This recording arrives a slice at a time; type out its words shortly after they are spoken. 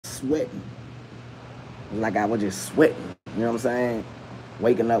sweating. It was like I was just sweating. You know what I'm saying?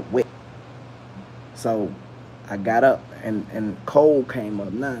 Waking up wet. So I got up and cold came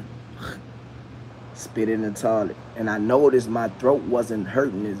up now. Spit in the toilet. And I noticed my throat wasn't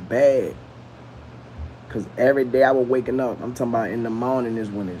hurting as bad. Cause every day I was waking up. I'm talking about in the morning is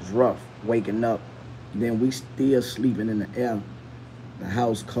when it's rough. Waking up. Then we still sleeping in the air. The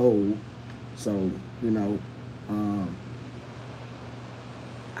house cold. So, you know,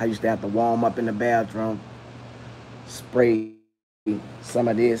 I used to have to warm up in the bathroom, spray some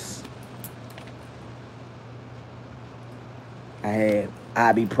of this. I had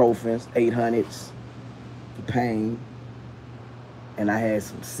ibuprofens, 800s for pain. And I had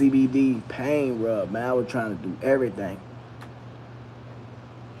some CBD pain rub, man. I was trying to do everything.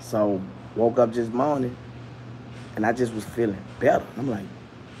 So, woke up this morning, and I just was feeling better. I'm like,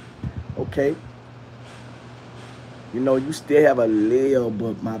 okay. You know, you still have a little,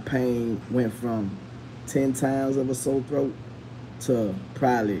 but my pain went from 10 times of a sore throat to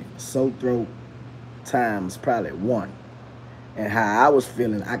probably sore throat times probably 1. And how I was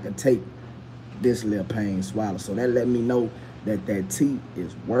feeling, I could take this little pain swallow. So that let me know that that tea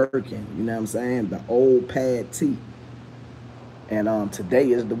is working. You know what I'm saying? The old pad tea. And today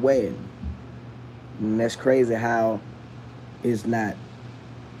is the wedding. And that's crazy how it's not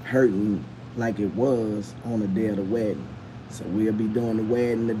hurting like it was on the day of the wedding. So we'll be doing the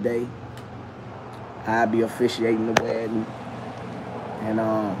wedding today. I'll be officiating the wedding. And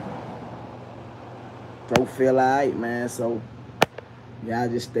throat feel alright, man. So y'all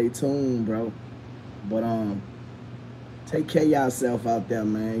just stay tuned, bro. But take care of yourself out there,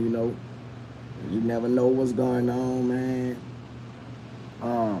 man. You know, you never know what's going on, man.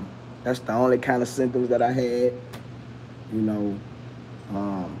 That's the only kind of symptoms that I had. You know,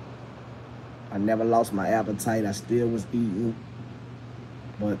 I never lost my appetite. I still was eating,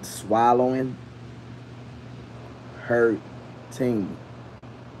 but swallowing, hurting.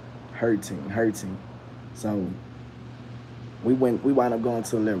 So we wound up going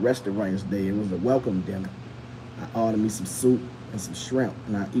to a little restaurant today. It was a welcome dinner. I ordered me some soup and some shrimp,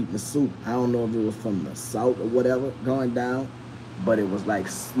 and I eat the soup. I don't know if it was from the salt or whatever going down, but it was like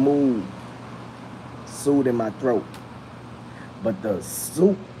smooth in my throat. But the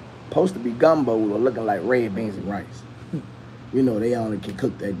soup supposed to be gumbo or looking like red beans and rice. You know, they only can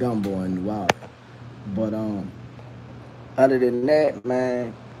cook that gumbo in New Orleans. But other than that,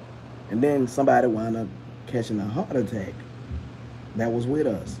 man, and then somebody wound up catching a heart attack that was with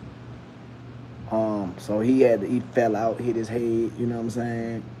us. So he fell out, hit his head, you know what I'm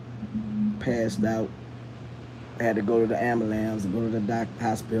saying? Passed out. Had to go to the ambulance and go to the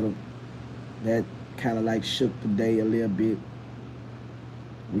hospital. That kind of like shook the day a little bit.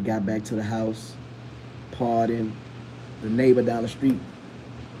 We got back to the house, partying. The neighbor down the street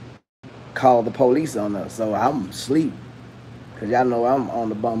called the police on us. So I'm asleep, because y'all know I'm on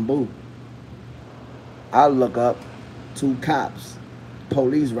the bamboo. I look up, 2 cops,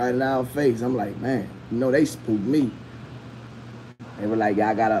 police right in our face. I'm like, man, you know, they spooked me. They were like,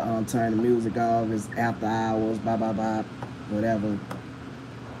 y'all gotta turn the music off. It's after hours, blah, blah, blah, whatever.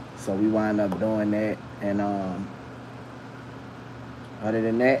 So we wind up doing that. And other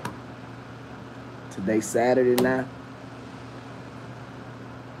than that, today's Saturday now.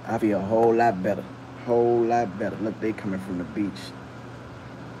 I feel a whole lot better. Whole lot better. Look, they coming from the beach.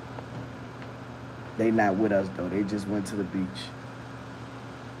 They not with us though. They just went to the beach.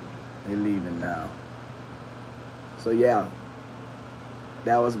 They leaving now. So yeah,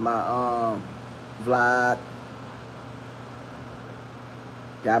 that was my vlog.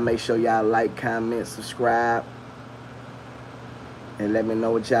 Y'all make sure y'all like, comment, subscribe, and let me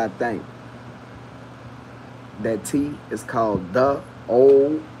know what y'all think. That tea is called The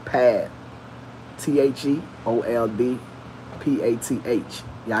Old Pad. TheOldPath.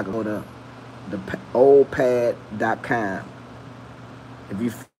 Y'all go to theoldpad.com. If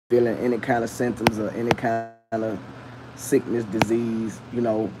you feeling any kind of symptoms or any kind of sickness, disease, you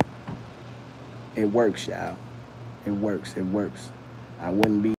know, it works, y'all. It works. I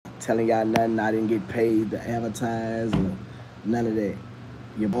wouldn't be telling y'all nothing. I didn't get paid to advertise or none of that.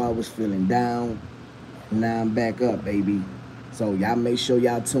 Your boy was feeling down. Now I'm back up, baby. So y'all make sure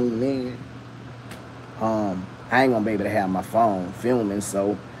y'all tune in. I ain't gonna be able to have my phone filming,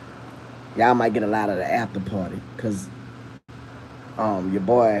 so y'all might get a lot of the after party, cause your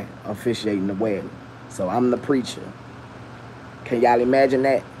boy officiating the wedding. So I'm the preacher. Can y'all imagine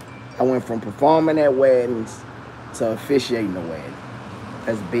that? I went from performing at weddings to officiating the wedding.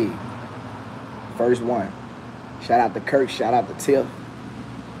 That's big. First one. Shout out to Kirk, shout out to Tiff.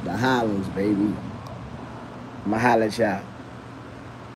 The Highlands, baby. I'ma holla at y'all.